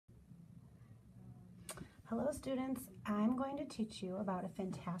Hello students, I'm going to teach you about a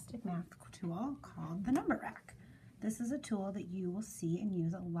fantastic math tool called the number rack. This is a tool that you will see and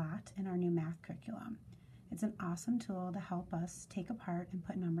use a lot in our new math curriculum. It's an awesome tool to help us take apart and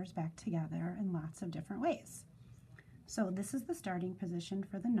put numbers back together in lots of different ways. So this is the starting position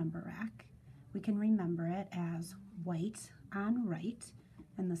for the number rack. We can remember it as white on right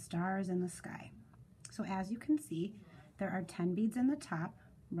and the stars in the sky. So as you can see, there are 10 beads in the top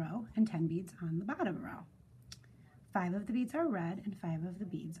row and 10 beads on the bottom row. 5 of the beads are red and 5 of the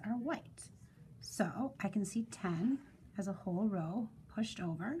beads are white. So I can see 10 as a whole row pushed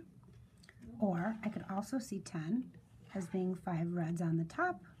over, or I could also see 10 as being 5 reds on the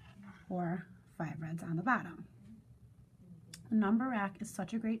top or 5 reds on the bottom. The number rack is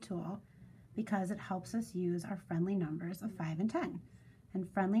such a great tool because it helps us use our friendly numbers of 5 and 10. And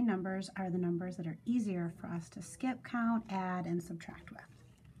friendly numbers are the numbers that are easier for us to skip, count, add, and subtract with.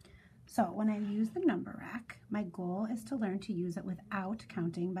 So when I use the number rack, my goal is to learn to use it without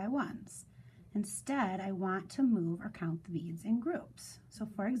counting by ones. Instead, I want to move or count the beads in groups. So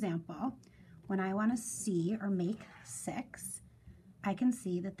for example, when I want to see or make 6, I can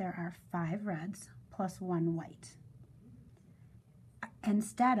see that there are 5 reds plus 1 white.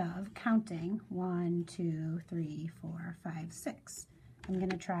 Instead of counting 1, 2, 3, 4, 5, 6, I'm going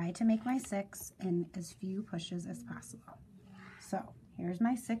to try to make my 6 in as few pushes as possible. So here's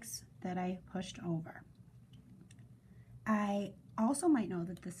my 6 that I pushed over. I also might know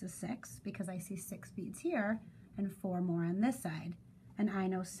that this is 6 because I see 6 beads here and 4 more on this side, and I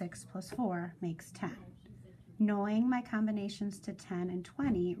know 6 plus 4 makes 10. Knowing my combinations to 10 and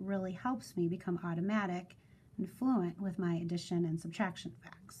 20 really helps me become automatic and fluent with my addition and subtraction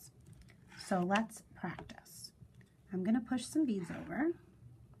facts. So let's practice. I'm going to push some beads over,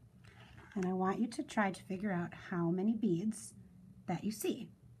 and I want you to try to figure out how many beads that you see.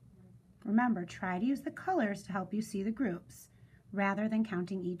 Remember, try to use the colors to help you see the groups rather than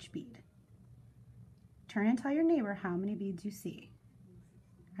counting each bead. Turn and tell your neighbor how many beads you see.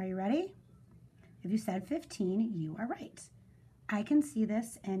 Are you ready? If you said 15, you are right. I can see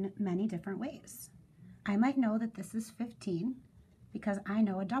this in many different ways. I might know that this is 15 because I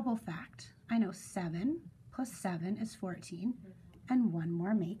know a double fact. I know 7 plus 7 is 14, and 1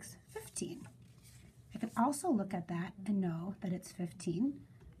 more makes 15. I could also look at that and know that it's 15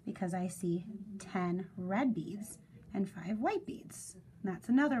 because I see 10 red beads and 5 white beads. And that's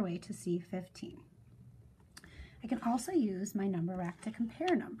another way to see 15. I can also use my number rack to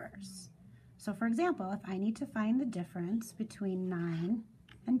compare numbers. So for example, if I need to find the difference between 9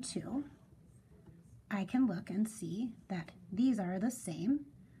 and 2, I can look and see that these are the same,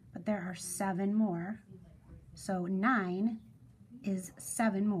 but there are 7 more. So 9 is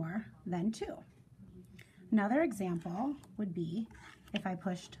 7 more than 2. Another example would be if I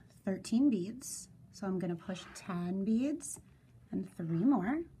pushed 13 beads. So I'm going to push 10 beads and 3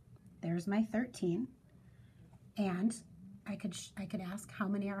 more. There's my 13. And I could ask how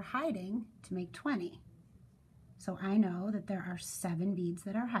many are hiding to make 20. So I know that there are 7 beads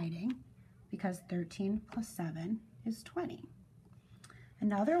that are hiding because 13 plus 7 is 20.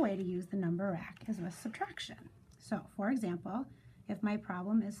 Another way to use the number rack is with subtraction. So for example, if my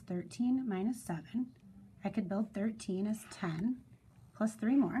problem is 13 minus 7, I could build 13 as 10 plus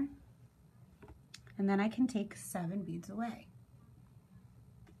 3 more, and then I can take 7 beads away.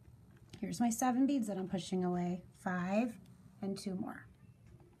 Here's my 7 beads that I'm pushing away, 5 and 2 more.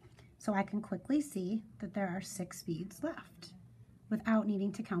 So I can quickly see that there are 6 beads left without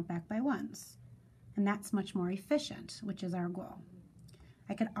needing to count back by ones. And that's much more efficient, which is our goal.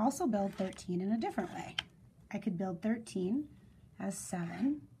 I could also build 13 in a different way. I could build 13 as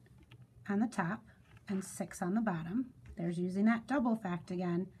 7 on the top and 6 on the bottom. There's using that double fact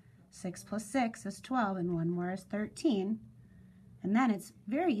again. 6 plus 6 is 12 and 1 more is 13. And then it's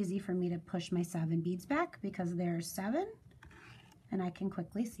very easy for me to push my 7 beads back because there's 7, and I can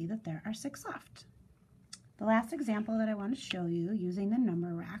quickly see that there are 6 left. The last example that I want to show you using the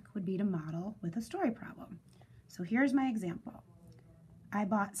number rack would be to model with a story problem. So here's my example. I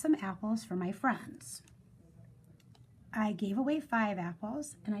bought some apples for my friends. I gave away 5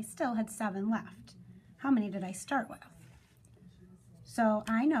 apples and I still had 7 left. How many did I start with? So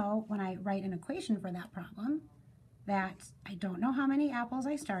I know when I write an equation for that problem that I don't know how many apples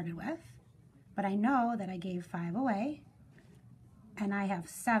I started with, but I know that I gave 5 away and I have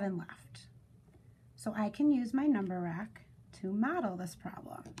 7 left. So I can use my number rack to model this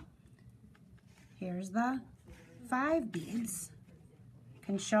problem. Here's the 5 beads.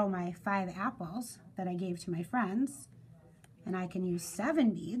 Can show my 5 apples that I gave to my friends, and I can use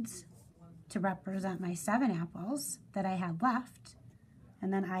 7 beads to represent my 7 apples that I had left,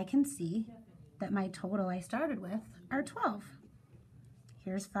 and then I can see that my total I started with are 12.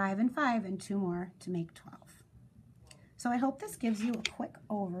 Here's 5 and 5 and 2 more to make 12. So I hope this gives you a quick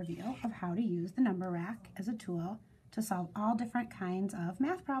overview of how to use the number rack as a tool to solve all different kinds of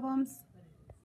math problems.